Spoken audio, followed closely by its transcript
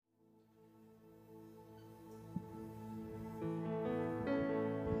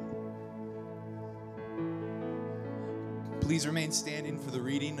Please remain standing for the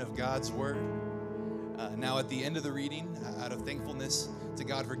reading of God's word. Now at the end of the reading, out of thankfulness to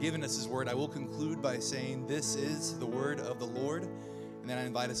God for giving us his word, I will conclude by saying, "This is the word of the Lord." And then I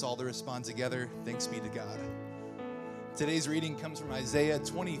invite us all to respond together. Thanks be to God. Today's reading comes from Isaiah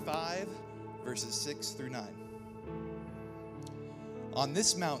 25, verses 6 through 9. On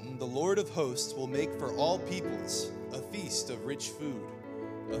this mountain, the Lord of hosts will make for all peoples a feast of rich food,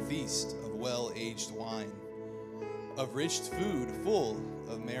 a feast of well-aged wine, of rich food full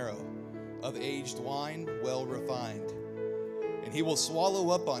of marrow, of aged wine well refined. And he will swallow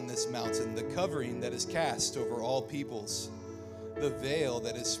up on this mountain the covering that is cast over all peoples, the veil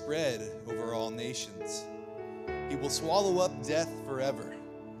that is spread over all nations. He will swallow up death forever,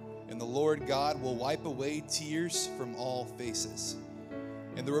 and the Lord God will wipe away tears from all faces.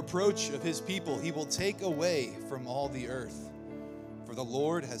 And the reproach of his people he will take away from all the earth. For the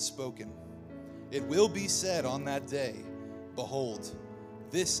Lord has spoken. It will be said on that day, "Behold,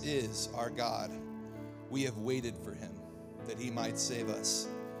 this is our God. We have waited for him, that he might save us.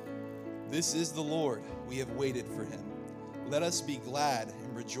 This is the Lord. We have waited for him. Let us be glad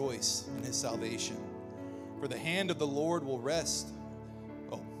and rejoice in his salvation. For the hand of the Lord will rest."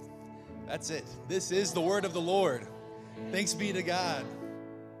 Oh, that's it. This is the word of the Lord. Thanks be to God.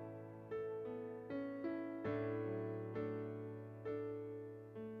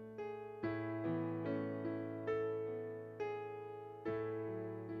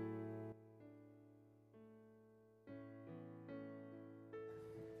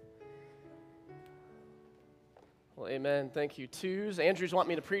 Well, amen. Thank you. Twos. Andrews want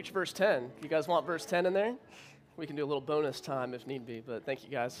me to preach verse 10. You guys want verse 10 in there? We can do a little bonus time if need be, but thank you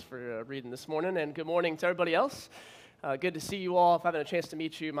guys for reading this morning, and good morning to everybody else. Good to see you all. If I haven't a chance to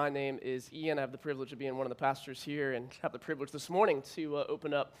meet you, my name is Ian. I have the privilege of being one of the pastors here and have the privilege this morning to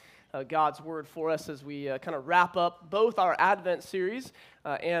open up God's Word for us as we kind of wrap up both our Advent series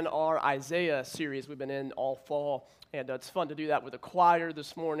and our Isaiah series we've been in all fall. And it's fun to do that with a choir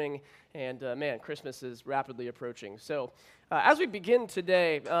this morning. And man, Christmas is rapidly approaching. So as we begin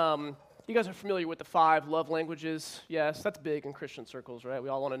today, you guys are familiar with the 5 love languages. Yes, that's big in Christian circles, right? We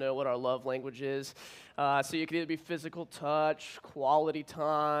all want to know what our love language is. So you could either be physical touch, quality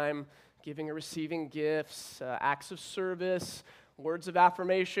time, giving or receiving gifts, acts of service, words of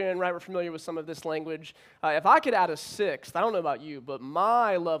affirmation, right? We're familiar with some of this language. If I could add a 6th, I don't know about you, but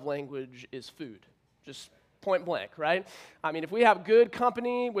my love language is food. Just point blank, right? I mean, if we have good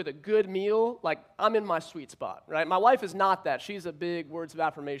company with a good meal, like, I'm in my sweet spot, right? My wife is not that. She's a big words of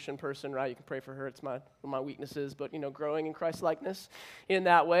affirmation person, right? You can pray for her. It's one of my weaknesses, but, growing in Christ-likeness in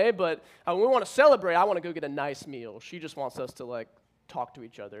that way. But when we want to celebrate, I want to go get a nice meal. She just wants us to, talk to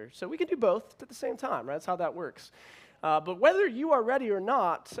each other. So we can do both at the same time, right? That's how that works. But whether you are ready or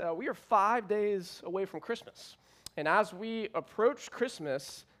not, we are 5 days away from Christmas. And as we approach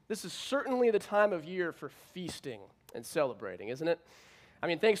Christmas, this is certainly the time of year for feasting and celebrating, isn't it? I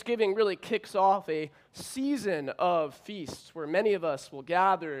mean, Thanksgiving really kicks off a season of feasts where many of us will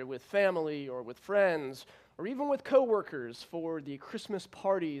gather with family or with friends or even with coworkers for the Christmas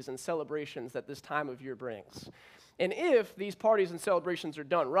parties and celebrations that this time of year brings. And if these parties and celebrations are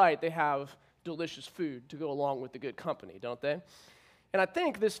done right, they have delicious food to go along with the good company, don't they? And I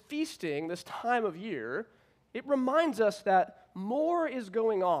think this feasting, this time of year, it reminds us that more is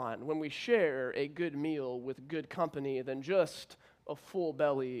going on when we share a good meal with good company than just a full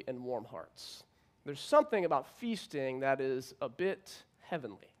belly and warm hearts. There's something about feasting that is a bit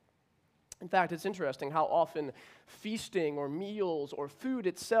heavenly. In fact, it's interesting how often feasting or meals or food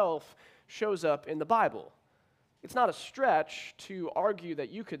itself shows up in the Bible. It's not a stretch to argue that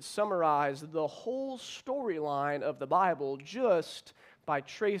you could summarize the whole storyline of the Bible just by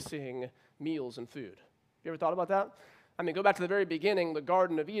tracing meals and food. You ever thought about that? I mean, go back to the very beginning, the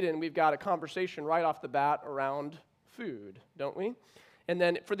Garden of Eden, we've got a conversation right off the bat around food, don't we? And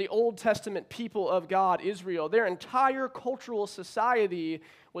then for the Old Testament people of God, Israel, their entire cultural society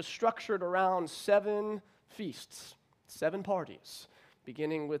was structured around 7 feasts, 7 parties,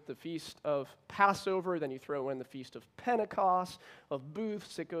 beginning with the feast of Passover, then you throw in the feast of Pentecost, of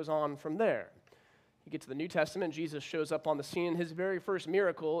booths, it goes on from there. You get to the New Testament, Jesus shows up on the scene. His very first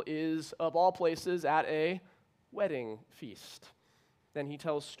miracle is, of all places, at a wedding feast. Then he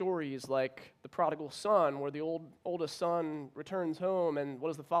tells stories like the prodigal son, where the oldest son returns home, and what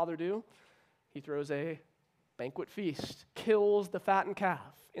does the father do? He throws a banquet feast, kills the fattened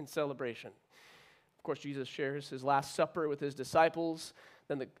calf in celebration. Of course, Jesus shares his Last Supper with his disciples.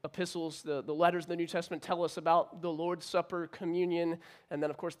 Then the epistles, the letters of the New Testament tell us about the Lord's Supper, communion, and then,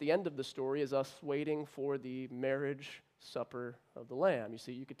 of course, the end of the story is us waiting for the marriage supper of the Lamb. You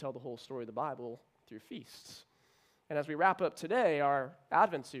see, you could tell the whole story of the Bible through feasts. And as we wrap up today, our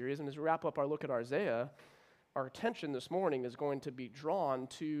Advent series, and as we wrap up our look at Isaiah, our attention this morning is going to be drawn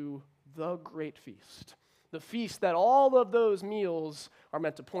to the great feast. The feast that all of those meals are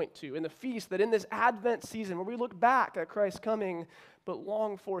meant to point to, and the feast that in this Advent season, where we look back at Christ's coming, but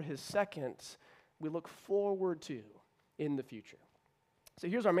long for his second, we look forward to in the future. So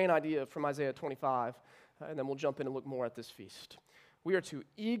here's our main idea from Isaiah 25, and then we'll jump in and look more at this feast. We are to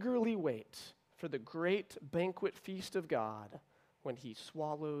eagerly wait for the great banquet feast of God when he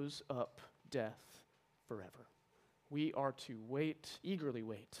swallows up death forever. We are to eagerly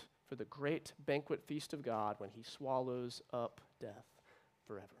wait for the great banquet feast of God when he swallows up death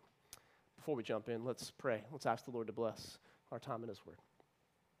forever. Before we jump in, let's pray. Let's ask the Lord to bless our time in his word.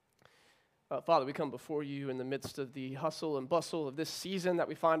 Father, we come before you in the midst of the hustle and bustle of this season that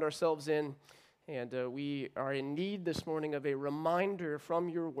we find ourselves in, and we are in need this morning of a reminder from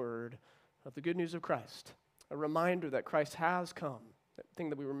your word of the good news of Christ, a reminder that Christ has come, that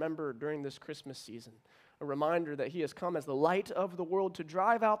thing that we remember during this Christmas season, a reminder that he has come as the light of the world to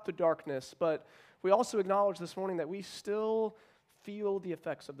drive out the darkness, but we also acknowledge this morning that we still feel the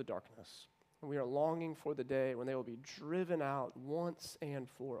effects of the darkness, and we are longing for the day when they will be driven out once and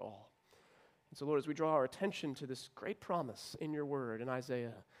for all. And so, Lord, as we draw our attention to this great promise in your word in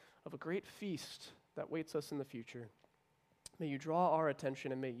Isaiah of a great feast that waits us in the future, may you draw our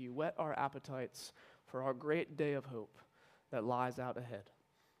attention and may you whet our appetites for our great day of hope that lies out ahead.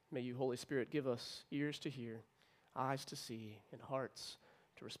 May you, Holy Spirit, give us ears to hear, eyes to see, and hearts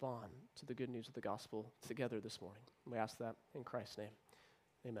to respond to the good news of the gospel together this morning. We ask that in Christ's name.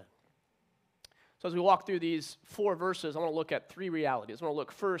 Amen. So as we walk through these 4 verses, I want to look at 3 realities. I want to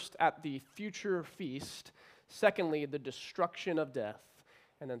look first at the future feast, secondly, the destruction of death,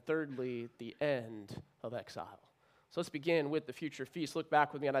 and then thirdly, the end of exile. So let's begin with the future feast. Look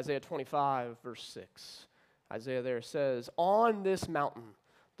back with me at Isaiah 25, verse 6. Isaiah there says, "On this mountain,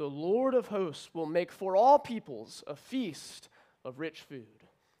 the Lord of hosts will make for all peoples a feast of rich food,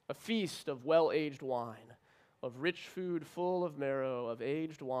 a feast of well-aged wine, of rich food full of marrow, of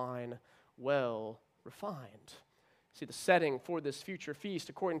aged wine well refined." See, the setting for this future feast,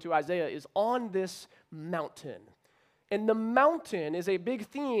 according to Isaiah, is on this mountain. And the mountain is a big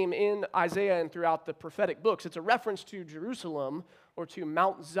theme in Isaiah and throughout the prophetic books. It's a reference to Jerusalem or to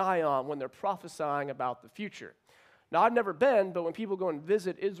Mount Zion when they're prophesying about the future. Now, I've never been, but when people go and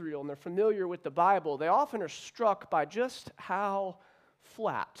visit Israel and they're familiar with the Bible, they often are struck by just how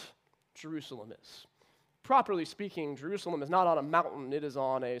flat Jerusalem is. Properly speaking, Jerusalem is not on a mountain, it is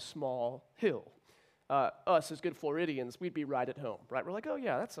on a small hill. Us as good Floridians, we'd be right at home, right? We're like, oh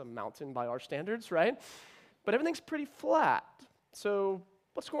yeah, that's a mountain by our standards, right? But everything's pretty flat. So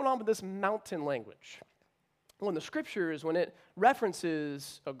what's going on with this mountain language? Well, in the scriptures, when it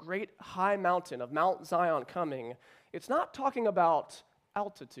references a great high mountain of Mount Zion coming, it's not talking about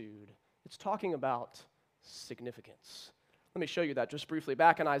altitude, it's talking about significance. Let me show you that just briefly.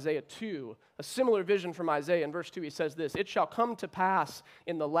 Back in Isaiah 2, a similar vision from Isaiah. In verse 2, he says this, "It shall come to pass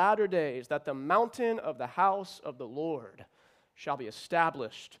in the latter days that the mountain of the house of the Lord shall be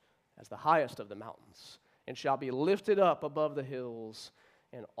established as the highest of the mountains, and shall be lifted up above the hills,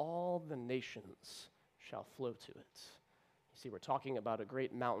 and all the nations shall flow to it." You see, we're talking about a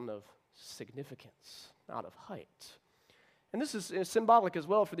great mountain of significance, not of height. And this is symbolic as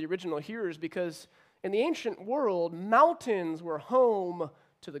well for the original hearers, because in the ancient world, mountains were home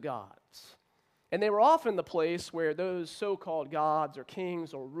to the gods. And they were often the place where those so-called gods or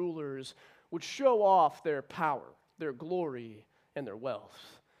kings or rulers would show off their power, their glory, and their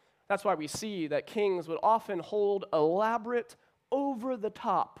wealth. That's why we see that kings would often hold elaborate,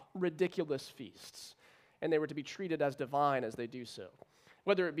 over-the-top, ridiculous feasts, and they were to be treated as divine as they do so.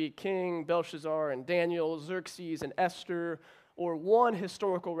 Whether it be King Belshazzar and Daniel, Xerxes and Esther, or one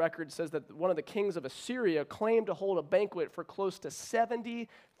historical record says that one of the kings of Assyria claimed to hold a banquet for close to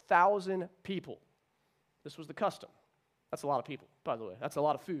 70,000 people. This was the custom. That's a lot of people, by the way. That's a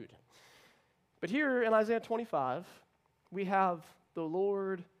lot of food. But here in Isaiah 25, we have the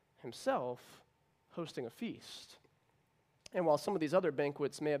Lord himself hosting a feast. And while some of these other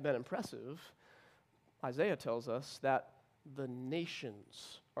banquets may have been impressive, Isaiah tells us that the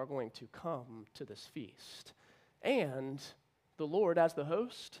nations are going to come to this feast. And the Lord, as the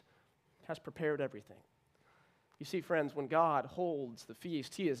host, has prepared everything. You see, friends, when God holds the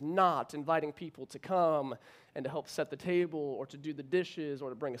feast, he is not inviting people to come and to help set the table or to do the dishes or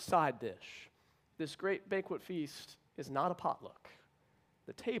to bring a side dish. This great banquet feast is not a potluck.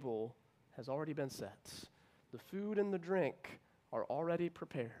 The table has already been set. The food and the drink are already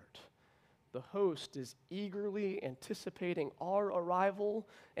prepared. The host is eagerly anticipating our arrival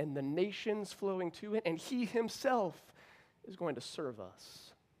and the nations flowing to it, and he himself is going to serve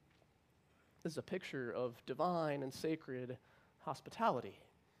us. This is a picture of divine and sacred hospitality.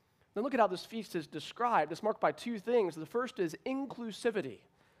 Then look at how this feast is described. It's marked by two things. The first is inclusivity.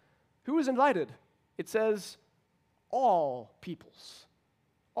 Who is invited? It says all peoples.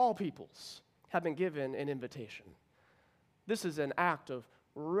 All peoples have been given an invitation. This is an act of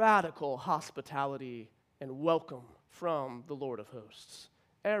radical hospitality and welcome from the Lord of hosts.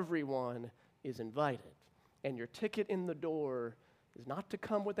 Everyone is invited, and your ticket in the door is not to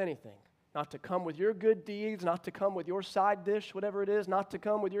come with anything, not to come with your good deeds, not to come with your side dish, whatever it is, not to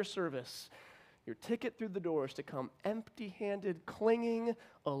come with your service. Your ticket through the door is to come empty-handed, clinging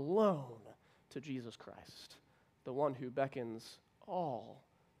alone to Jesus Christ, the one who beckons all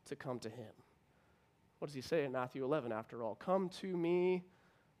to come to him. What does he say in Matthew 11 after all? Come to me,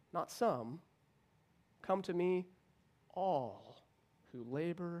 not some, come to me all who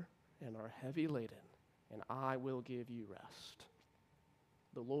labor and are heavy laden, and I will give you rest.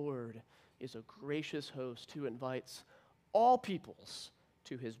 The Lord is a gracious host who invites all peoples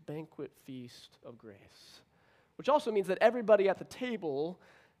to his banquet feast of grace, which also means that everybody at the table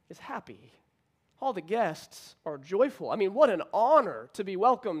is happy. All the guests are joyful. I mean, what an honor to be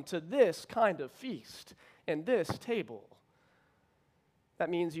welcomed to this kind of feast and this table.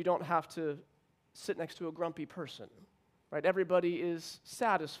 That means you don't have to sit next to a grumpy person, right? Everybody is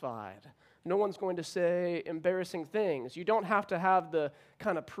satisfied. No one's going to say embarrassing things. You don't have to have the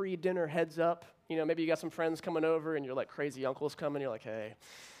kind of pre-dinner heads up. You know, maybe you got some friends coming over and you're like crazy uncles coming. You're like, hey,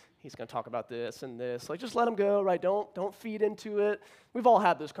 he's going to talk about this and this. Like, just let him go, right? Don't feed into it. We've all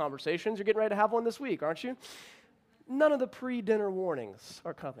had those conversations. You're getting ready to have one this week, aren't you? None of the pre-dinner warnings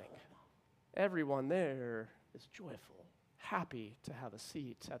are coming. Everyone there is joyful, happy to have a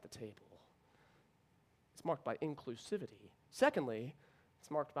seat at the table. It's marked by inclusivity. Secondly, it's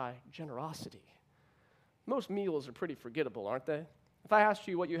marked by generosity. Most meals are pretty forgettable, aren't they? If I asked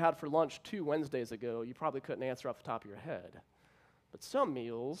you what you had for lunch 2 Wednesdays ago, you probably couldn't answer off the top of your head. But some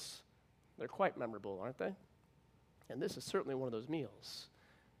meals, they're quite memorable, aren't they? And this is certainly one of those meals.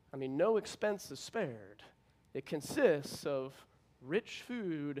 I mean, no expense is spared. It consists of rich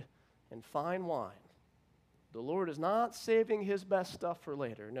food and fine wine. The Lord is not saving his best stuff for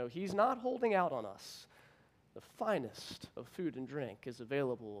later. No, he's not holding out on us. The finest of food and drink is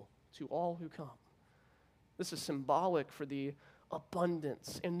available to all who come. This is symbolic for the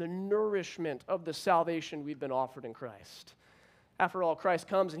abundance and the nourishment of the salvation we've been offered in Christ. After all, Christ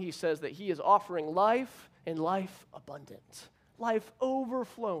comes and he says that he is offering life and life abundant, life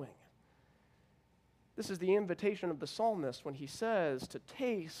overflowing. This is the invitation of the psalmist when he says to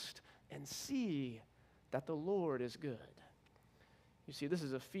taste and see that the Lord is good. You see, this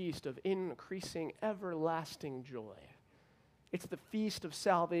is a feast of increasing, everlasting joy. It's the feast of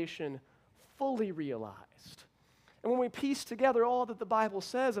salvation fully realized. And when we piece together all that the Bible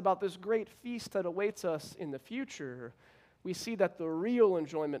says about this great feast that awaits us in the future, we see that the real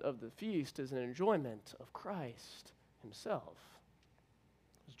enjoyment of the feast is an enjoyment of Christ himself.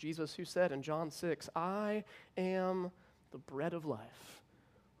 It was Jesus who said in John 6, I am the bread of life.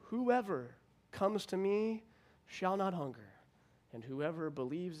 Whoever comes to me shall not hunger, and whoever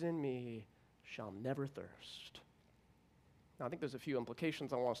believes in me shall never thirst. Now, I think there's a few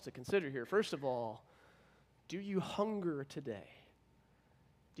implications I want us to consider here. First of all, do you hunger today?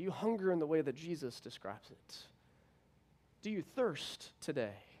 Do you hunger in the way that Jesus describes it? Do you thirst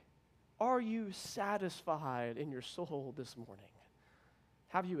today? Are you satisfied in your soul this morning?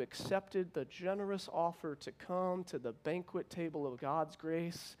 Have you accepted the generous offer to come to the banquet table of God's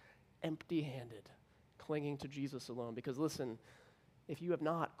grace empty-handed, clinging to Jesus alone? Because listen, if you have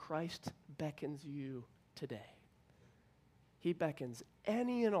not, Christ beckons you today. He beckons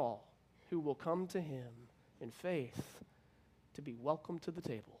any and all who will come to him in faith to be welcomed to the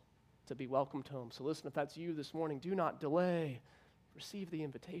table, to be welcomed home. So listen, if that's you this morning, do not delay. Receive the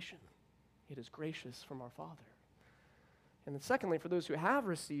invitation. It is gracious from our Father. And then secondly, for those who have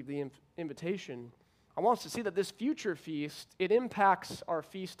received the invitation, I want us to see that this future feast, it impacts our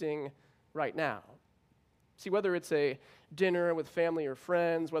feasting right now. See, whether it's a dinner with family or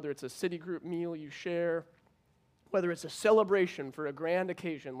friends, whether it's a city group meal you share, whether it's a celebration for a grand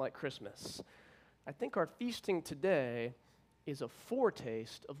occasion like Christmas, I think our feasting today is a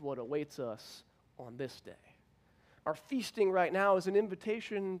foretaste of what awaits us on this day. Our feasting right now is an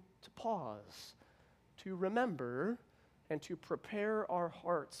invitation to pause, to remember, and to prepare our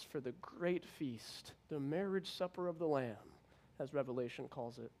hearts for the great feast, the marriage supper of the Lamb, as Revelation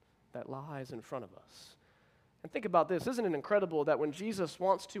calls it, that lies in front of us. And think about this. Isn't it incredible that when Jesus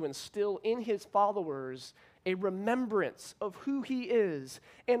wants to instill in his followers a remembrance of who he is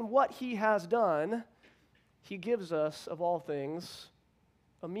and what he has done, he gives us, of all things,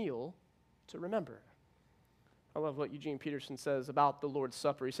 a meal to remember. I love what Eugene Peterson says about the Lord's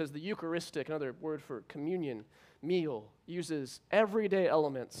Supper. He says the Eucharistic, another word for communion, meal, uses everyday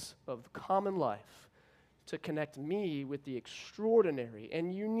elements of common life to connect me with the extraordinary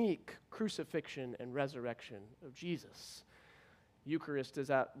and unique crucifixion and resurrection of Jesus. Eucharist is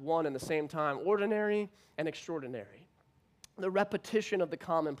at one and the same time ordinary and extraordinary. The repetition of the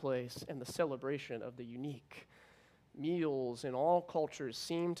commonplace and the celebration of the unique. Meals in all cultures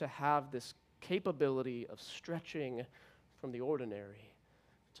seem to have this capability of stretching from the ordinary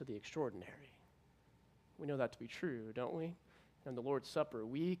to the extraordinary. We know that to be true, don't we? And the Lord's Supper,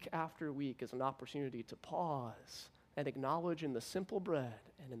 week after week, is an opportunity to pause and acknowledge in the simple bread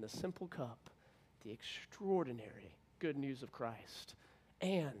and in the simple cup the extraordinary good news of Christ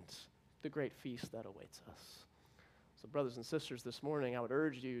and the great feast that awaits us. So, brothers and sisters, this morning I would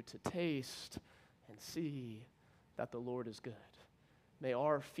urge you to taste and see that the Lord is good. May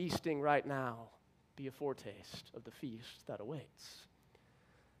our feasting right now be a foretaste of the feast that awaits.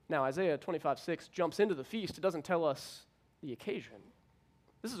 Now, Isaiah 25:6 jumps into the feast. It doesn't tell us the occasion.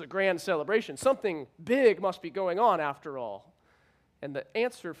 This is a grand celebration. Something big must be going on after all. And the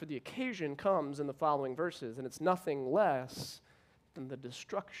answer for the occasion comes in the following verses, and it's nothing less than the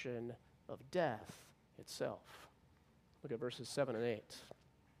destruction of death itself. Look at verses 7 and 8.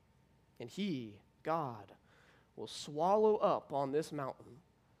 And he, God, will swallow up on this mountain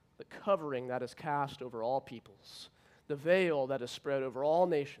the covering that is cast over all peoples, the veil that is spread over all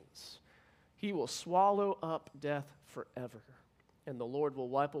nations. He will swallow up death forever, and the Lord will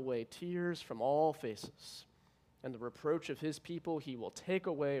wipe away tears from all faces. And the reproach of his people he will take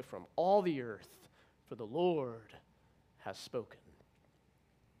away from all the earth, for the Lord has spoken.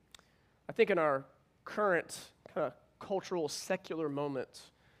 I think in our current kind of cultural, secular moment,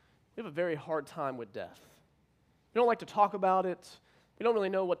 we have a very hard time with death. We don't like to talk about it. We don't really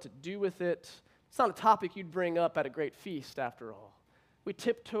know what to do with it. It's not a topic you'd bring up at a great feast, after all. We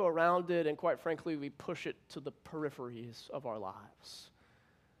tiptoe around it, and quite frankly, we push it to the peripheries of our lives.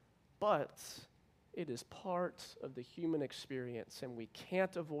 But it is part of the human experience, and we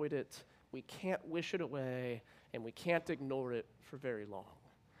can't avoid it, we can't wish it away, and we can't ignore it for very long.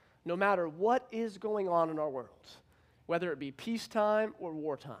 No matter what is going on in our world, whether it be peacetime or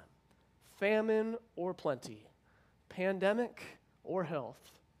wartime, famine or plenty, pandemic or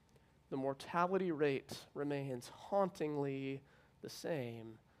health, the mortality rate remains hauntingly the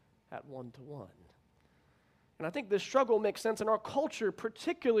same at 1-to-1. And I think this struggle makes sense in our culture,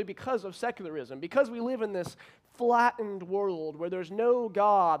 particularly because of secularism, because we live in this flattened world where there's no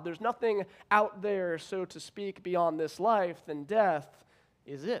God, there's nothing out there, so to speak, beyond this life, then death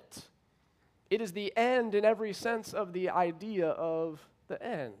is it. It is the end in every sense of the idea of the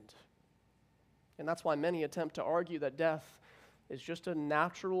end. And that's why many attempt to argue that death is just a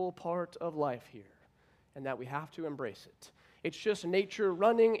natural part of life here, and that we have to embrace it. It's just nature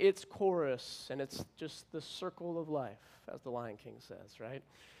running its course, and it's just the circle of life, as the Lion King says, right?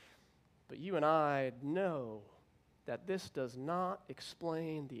 But you and I know that this does not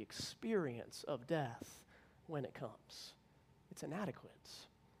explain the experience of death when it comes. It's inadequate.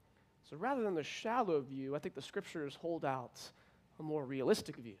 So rather than the shallow view, I think the scriptures hold out a more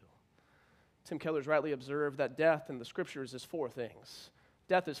realistic view. Tim Keller's rightly observed that death in the scriptures is 4 things.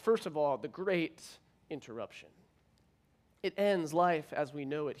 Death is, first of all, the great interruption. It ends life as we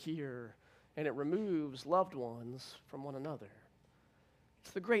know it here, and it removes loved ones from one another.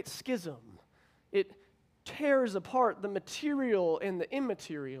 It's the great schism. It tears apart the material and the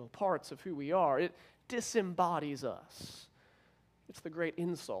immaterial parts of who we are. It disembodies us. It's the great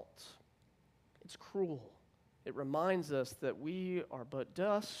insult. It's cruel. It reminds us that we are but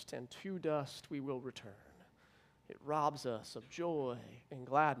dust, and to dust we will return. It robs us of joy and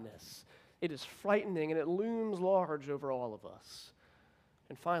gladness. It is frightening, and it looms large over all of us.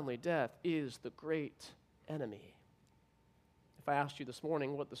 And finally, death is the great enemy. If I asked you this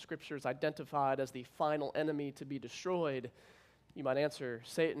morning what the scriptures identified as the final enemy to be destroyed, you might answer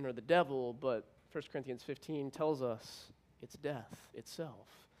Satan or the devil, but 1 Corinthians 15 tells us it's death itself.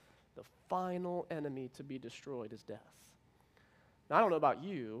 The final enemy to be destroyed is death. Now, I don't know about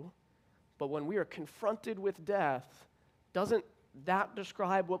you, but when we are confronted with death, doesn't that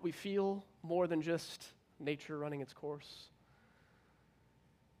describe what we feel more than just nature running its course?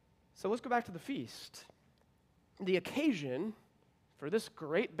 So let's go back to the feast. The occasion for this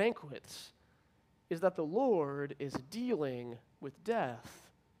great banquet is that the Lord is dealing with death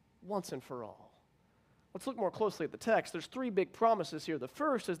once and for all. Let's look more closely at the text. There's three big promises here. The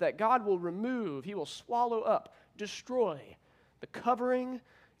first is that God will remove, he will swallow up, destroy the covering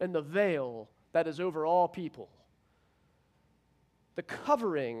and the veil that is over all people. The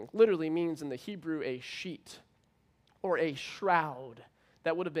covering literally means in the Hebrew a sheet or a shroud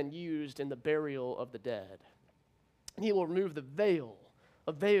that would have been used in the burial of the dead. And he will remove the veil.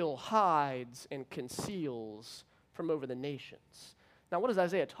 A veil hides and conceals from over the nations. Now, what is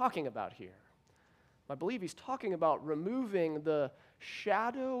Isaiah talking about here? I believe he's talking about removing the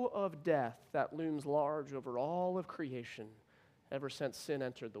shadow of death that looms large over all of creation ever since sin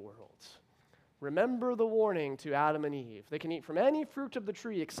entered the world. Remember the warning to Adam and Eve. They can eat from any fruit of the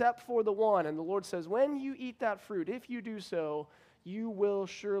tree except for the one. And the Lord says, when you eat that fruit, if you do so, you will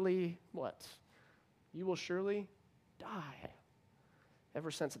surely, what? You will surely die.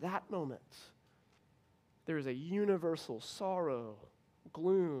 Ever since that moment, there is a universal sorrow,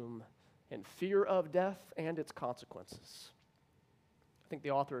 gloom, and fear of death and its consequences. I think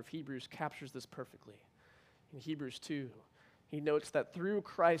the author of Hebrews captures this perfectly. In Hebrews 2, he notes that through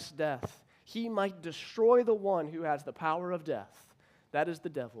Christ's death, he might destroy the one who has the power of death, that is the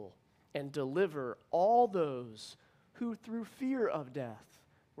devil, and deliver all those who through fear of death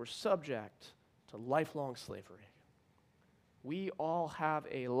were subject to lifelong slavery. We all have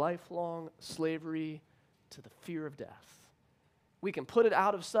a lifelong slavery to the fear of death. We can put it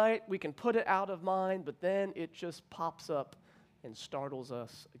out of sight, we can put it out of mind, but then it just pops up and startles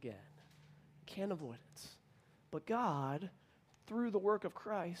us again. Can't avoid it. But God, through the work of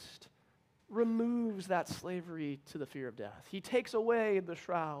Christ, removes that slavery to the fear of death. He takes away the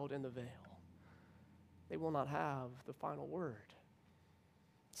shroud and the veil. They will not have the final word.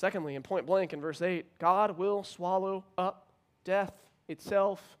 Secondly, in point blank in verse 8, God will swallow up death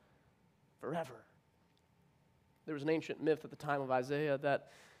itself forever. There was an ancient myth at the time of Isaiah that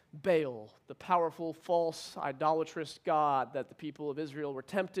Baal, the powerful, false, idolatrous god that the people of Israel were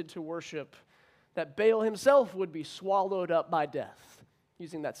tempted to worship, that Baal himself would be swallowed up by death,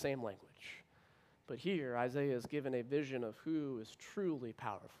 using that same language. But here, Isaiah is given a vision of who is truly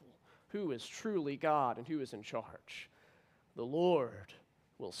powerful, who is truly God, and who is in charge. The Lord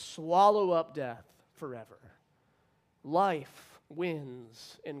will swallow up death forever. Life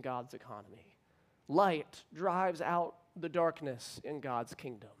wins in God's economy. Light drives out the darkness in God's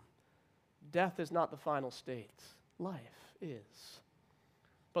kingdom. Death is not the final state. Life is.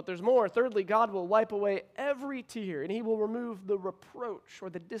 But there's more. Thirdly, God will wipe away every tear, and he will remove the reproach or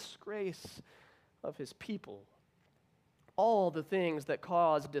the disgrace of his people. All the things that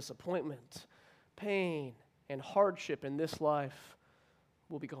cause disappointment, pain, and hardship in this life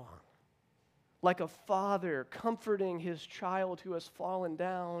will be gone. Like a father comforting his child who has fallen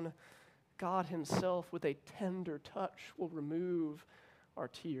down, God himself, with a tender touch, will remove our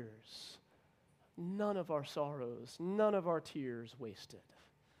tears. None of our sorrows, none of our tears wasted.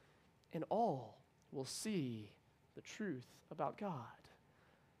 And all will see the truth about God.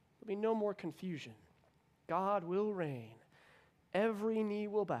 There'll be no more confusion. God will reign. Every knee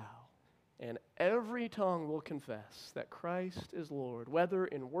will bow, and every tongue will confess that Christ is Lord, whether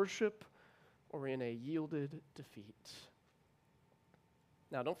in worship or in a yielded defeat.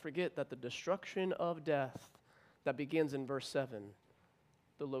 Now, don't forget that the destruction of death that begins in verse 7,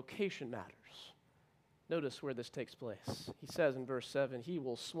 the location matters. Notice where this takes place. He says in verse 7, he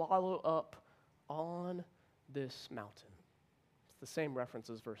will swallow up on this mountain. It's the same reference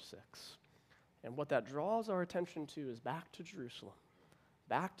as verse 6. And what that draws our attention to is back to Jerusalem,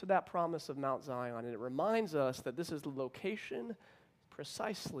 back to that promise of Mount Zion. And it reminds us that this is the location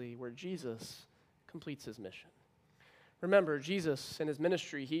precisely where Jesus completes his mission. Remember, Jesus in his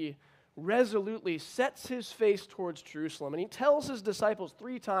ministry, he resolutely sets his face towards Jerusalem, and he tells his disciples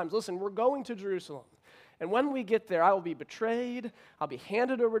 3 times, listen, we're going to Jerusalem. And when we get there, I will be betrayed, I'll be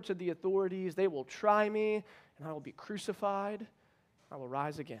handed over to the authorities, they will try me, and I will be crucified, I will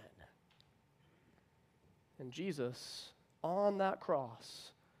rise again. And Jesus, on that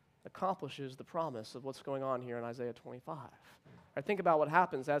cross, accomplishes the promise of what's going on here in Isaiah 25. I think about what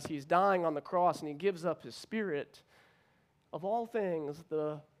happens as he's dying on the cross and he gives up his spirit. Of all things,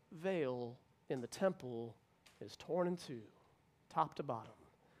 the veil in the temple is torn in two, top to bottom.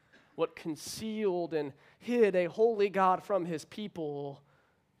 What concealed and hid a holy God from his people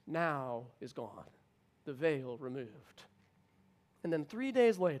now is gone. The veil removed. And then 3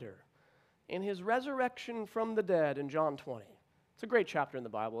 days later, in his resurrection from the dead in John 20, it's a great chapter in the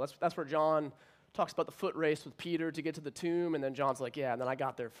Bible. That's where John talks about the foot race with Peter to get to the tomb, and then John's like, yeah, and then I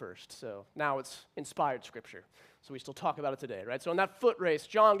got there first. So now it's inspired scripture. So we still talk about it today, right? So in that foot race,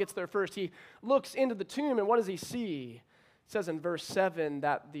 John gets there first. He looks into the tomb, and what does he see? It says in verse 7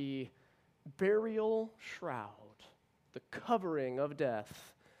 that the burial shroud, the covering of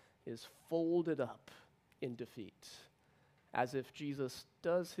death, is folded up in defeat, as if Jesus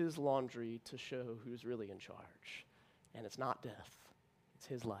does his laundry to show who's really in charge. And it's not death, it's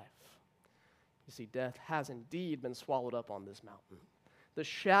his life. You see, death has indeed been swallowed up on this mountain. The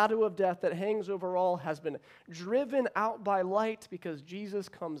shadow of death that hangs over all has been driven out by light because Jesus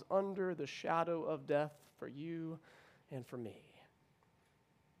comes under the shadow of death for you and for me.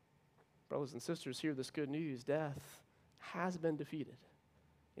 Brothers and sisters, hear this good news. Death has been defeated.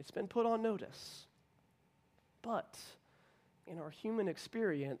 It's been put on notice. But in our human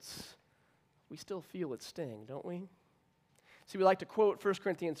experience, we still feel its sting, don't we? See, we like to quote 1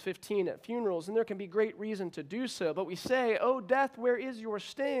 Corinthians 15 at funerals, and there can be great reason to do so, but we say, "Oh, death, where is your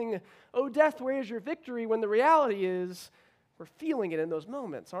sting? Oh, death, where is your victory?" When the reality is, we're feeling it in those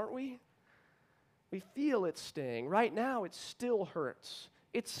moments, aren't we? We feel its sting. Right now, it still hurts.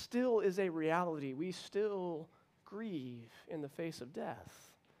 It still is a reality. We still grieve in the face of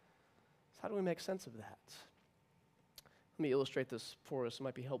death. So how do we make sense of that? Let me illustrate this for us. It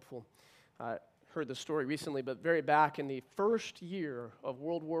might be helpful. I heard this story recently, but very back in the first year of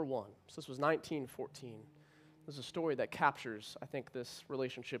World War I, so this was 1914, there's a story that captures, I think, this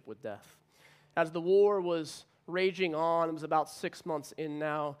relationship with death. As the war was raging on, it was about 6 months in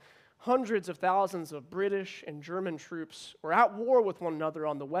now, hundreds of thousands of British and German troops were at war with one another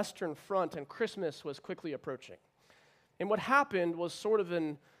on the Western Front, and Christmas was quickly approaching. And what happened was sort of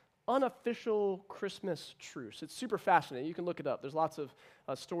an unofficial Christmas truce. It's super fascinating. You can look it up. There's lots of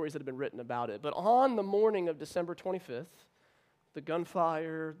stories that have been written about it. But on the morning of December 25th, the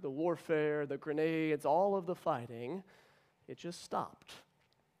gunfire, the warfare, the grenades, all of the fighting, it just stopped.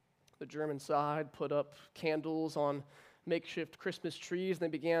 The German side put up candles on makeshift Christmas trees, and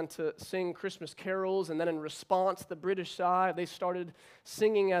they began to sing Christmas carols, and then in response, the British side, they started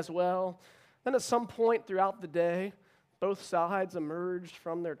singing as well. Then at some point throughout the day, both sides emerged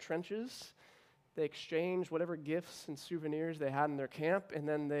from their trenches. They exchanged whatever gifts and souvenirs they had in their camp, and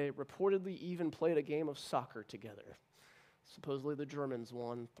then they reportedly even played a game of soccer together. Supposedly the Germans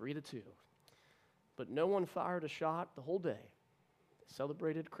won 3-2. But no one fired a shot the whole day. They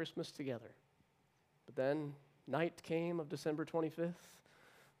celebrated Christmas together. But then night came of December 25th.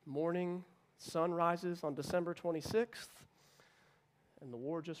 Morning, sun rises on December 26th, and the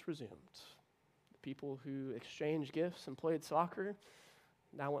war just resumed. The people who exchanged gifts and played soccer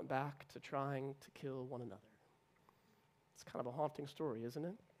now went back to trying to kill one another. It's kind of a haunting story, isn't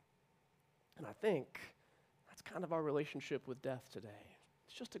it? And I think that's kind of our relationship with death today.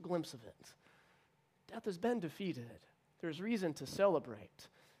 It's just a glimpse of it. Death has been defeated. There's reason to celebrate.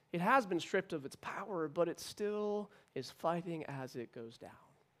 It has been stripped of its power, but it still is fighting as it goes down.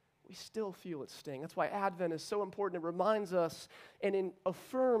 We still feel its sting. That's why Advent is so important. It reminds us and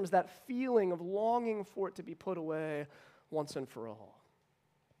affirms that feeling of longing for it to be put away once and for all.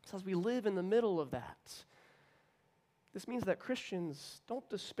 So as we live in the middle of that, this means that Christians don't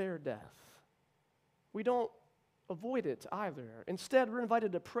despair death. We don't avoid it either. Instead, we're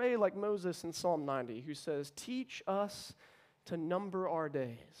invited to pray like Moses in Psalm 90, who says, "Teach us to number our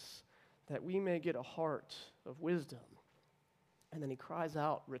days, that we may get a heart of wisdom." And then he cries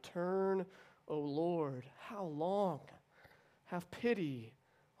out, "Return, O Lord, how long? Have pity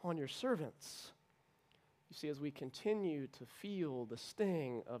on your servants." You see, as we continue to feel the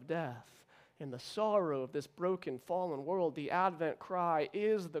sting of death and the sorrow of this broken, fallen world, the Advent cry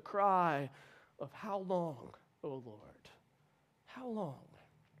is the cry of "How long, O Lord? How long?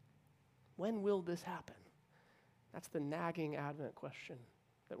 When will this happen?" That's the nagging Advent question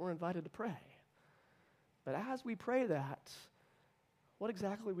that we're invited to pray. But as we pray that, what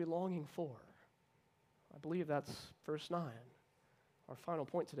exactly are we longing for? I believe that's verse 9, our final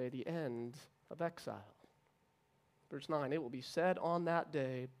point today, the end of exile. Verse 9, "It will be said on that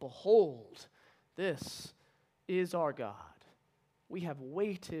day, behold, this is our God. We have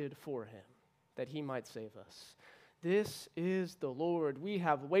waited for him that he might save us. This is the Lord. We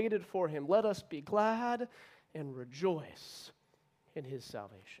have waited for him. Let us be glad and rejoice in his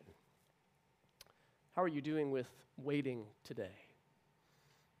salvation." How are you doing with waiting today?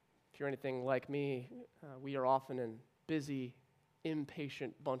 If you're anything like me, we are often a busy,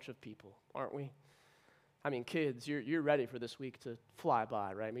 impatient bunch of people, aren't we? I mean, kids, you're ready for this week to fly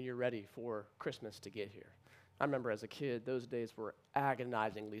by, right? I mean, you're ready for Christmas to get here. I remember as a kid, those days were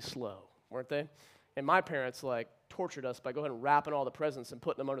agonizingly slow, weren't they? And my parents, tortured us by going ahead and wrapping all the presents and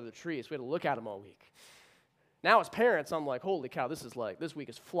putting them under the tree, so we had to look at them all week. Now, as parents, I'm like, holy cow, this week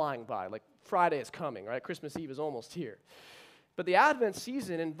is flying by. Friday is coming, right? Christmas Eve is almost here. But the Advent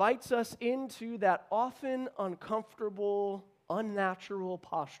season invites us into that often uncomfortable, unnatural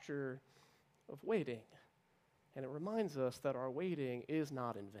posture of waiting. And it reminds us that our waiting is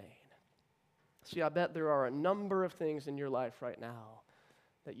not in vain. See, I bet there are a number of things in your life right now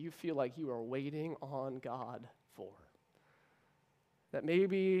that you feel like you are waiting on God for. That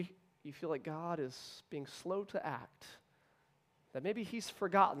maybe you feel like God is being slow to act. That maybe he's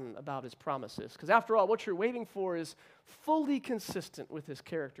forgotten about his promises. Because after all, what you're waiting for is fully consistent with his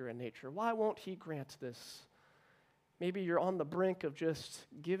character and nature. Why won't he grant this? Maybe you're on the brink of just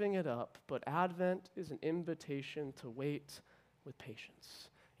giving it up, but Advent is an invitation to wait with patience.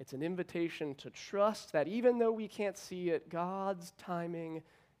 It's an invitation to trust that even though we can't see it, God's timing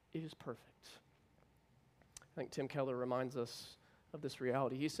is perfect. I think Tim Keller reminds us of this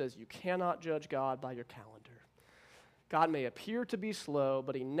reality. He says, you cannot judge God by your calendar. God may appear to be slow,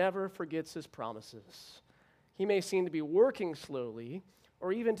 but he never forgets his promises. He may seem to be working slowly,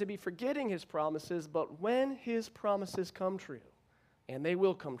 or even to be forgetting his promises, but when his promises come true, and they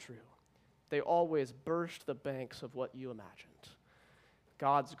will come true, they always burst the banks of what you imagined.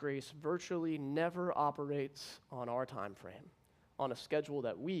 God's grace virtually never operates on our time frame, on a schedule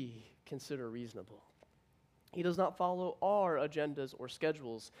that we consider reasonable. He does not follow our agendas or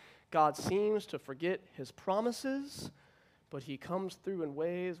schedules. God seems to forget his promises, but he comes through in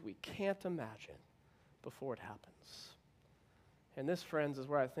ways we can't imagine before it happens. And this, friends, is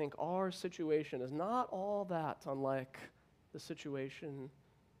where I think our situation is not all that unlike the situation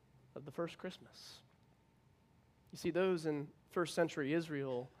of the first Christmas. You see, those in first century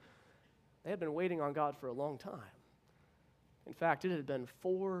Israel, they had been waiting on God for a long time. In fact, it had been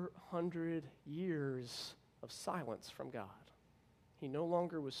 400 years of silence from God. He no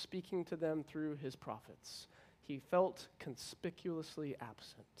longer was speaking to them through his prophets. He felt conspicuously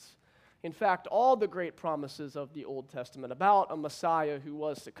absent. In fact, all the great promises of the Old Testament about a Messiah who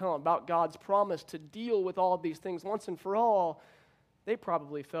was to come, about God's promise to deal with all of these things once and for all, they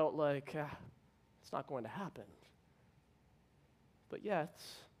probably felt like it's not going to happen. But yet,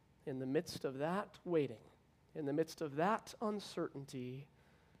 in the midst of that waiting, in the midst of that uncertainty,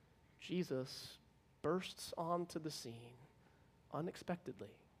 Jesus bursts onto the scene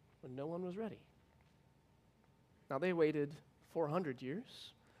unexpectedly when no one was ready. Now, they waited 400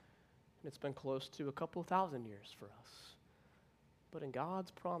 years, and it's been close to a couple thousand years for us. But in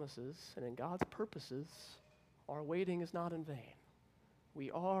God's promises and in God's purposes, our waiting is not in vain.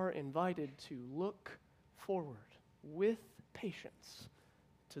 We are invited to look forward with patience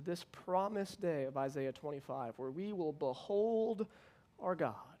to this promised day of Isaiah 25, where we will behold our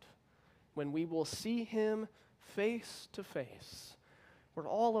God, when we will see him face to face, where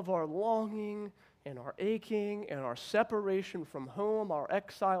all of our longing and our aching and our separation from home, our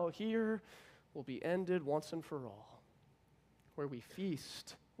exile here, will be ended once and for all, where we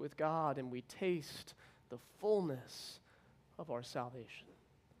feast with God and we taste the fullness of our salvation.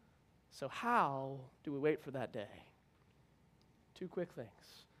 So how do we wait for that day? Two quick things.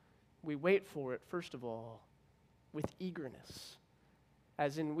 We wait for it, first of all, with eagerness,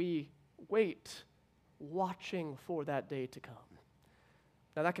 as in we wait watching for that day to come.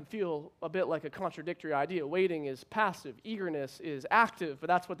 Now that can feel a bit like a contradictory idea. Waiting is passive, eagerness is active, but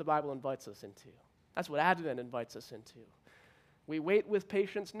that's what the Bible invites us into. That's what Advent invites us into. We wait with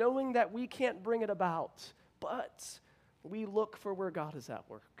patience, knowing that we can't bring it about, but we look for where God is at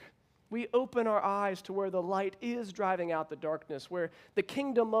work. We open our eyes to where the light is driving out the darkness, where the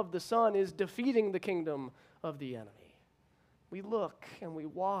kingdom of the Son is defeating the kingdom of the enemy. We look and we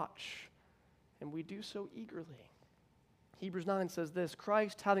watch, and we do so eagerly. Hebrews 9 says this,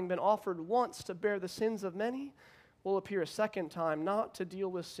 Christ, having been offered once to bear the sins of many, will appear a second time, not to deal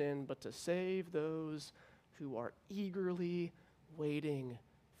with sin, but to save those who are eagerly waiting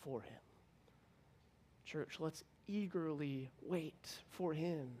for him. Church, let's eagerly wait for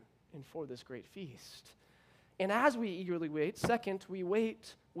him and for this great feast. And as we eagerly wait, second, we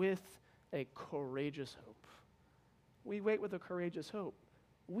wait with a courageous hope. We wait with a courageous hope.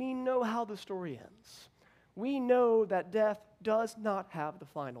 We know how the story ends. We know that death does not have the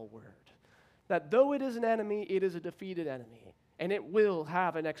final word. That though it is an enemy, it is a defeated enemy. And it will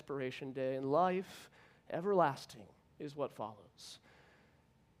have an expiration day, and life everlasting is what follows.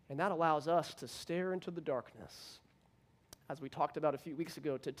 And that allows us to stare into the darkness, as we talked about a few weeks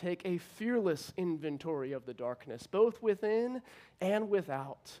ago, to take a fearless inventory of the darkness, both within and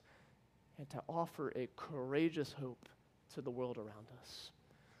without, and to offer a courageous hope to the world around us.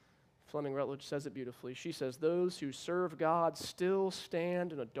 Fleming Rutledge says it beautifully. She says, those who serve God still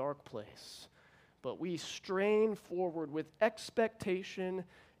stand in a dark place, but we strain forward with expectation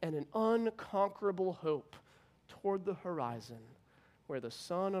and an unconquerable hope toward the horizon, where the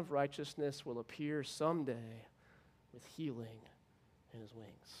Son of Righteousness will appear someday with healing in his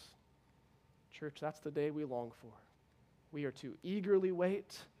wings. Church, that's the day we long for. We are to eagerly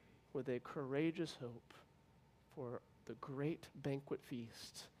wait with a courageous hope for the great banquet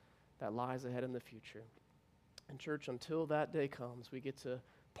feast that lies ahead in the future. And church, until that day comes, we get to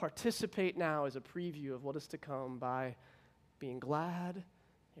participate now as a preview of what is to come by being glad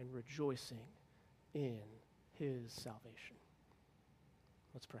and rejoicing in his salvation.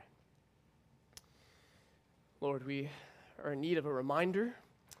 Let's pray. Lord, we are in need of a reminder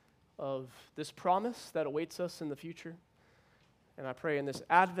of this promise that awaits us in the future. And I pray in this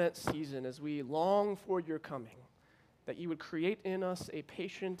Advent season, as we long for your coming, that you would create in us a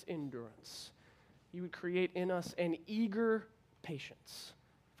patient endurance. You would create in us an eager patience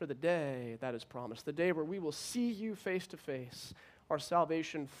for the day that is promised, the day where we will see you face to face, our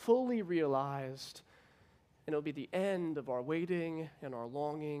salvation fully realized, and it'll be the end of our waiting and our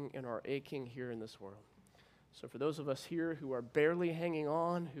longing and our aching here in this world. So for those of us here who are barely hanging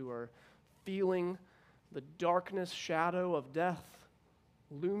on, who are feeling the darkness shadow of death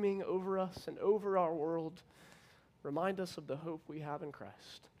looming over us and over our world, remind us of the hope we have in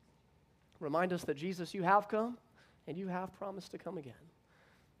Christ. Remind us that, Jesus, you have come and you have promised to come again.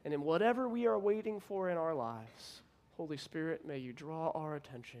 And in whatever we are waiting for in our lives, Holy Spirit, may you draw our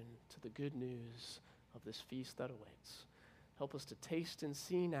attention to the good news of this feast that awaits. Help us to taste and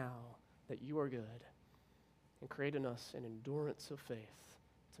see now that you are good, and create in us an endurance of faith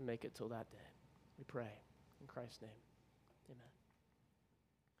to make it till that day. We pray in Christ's name. Amen.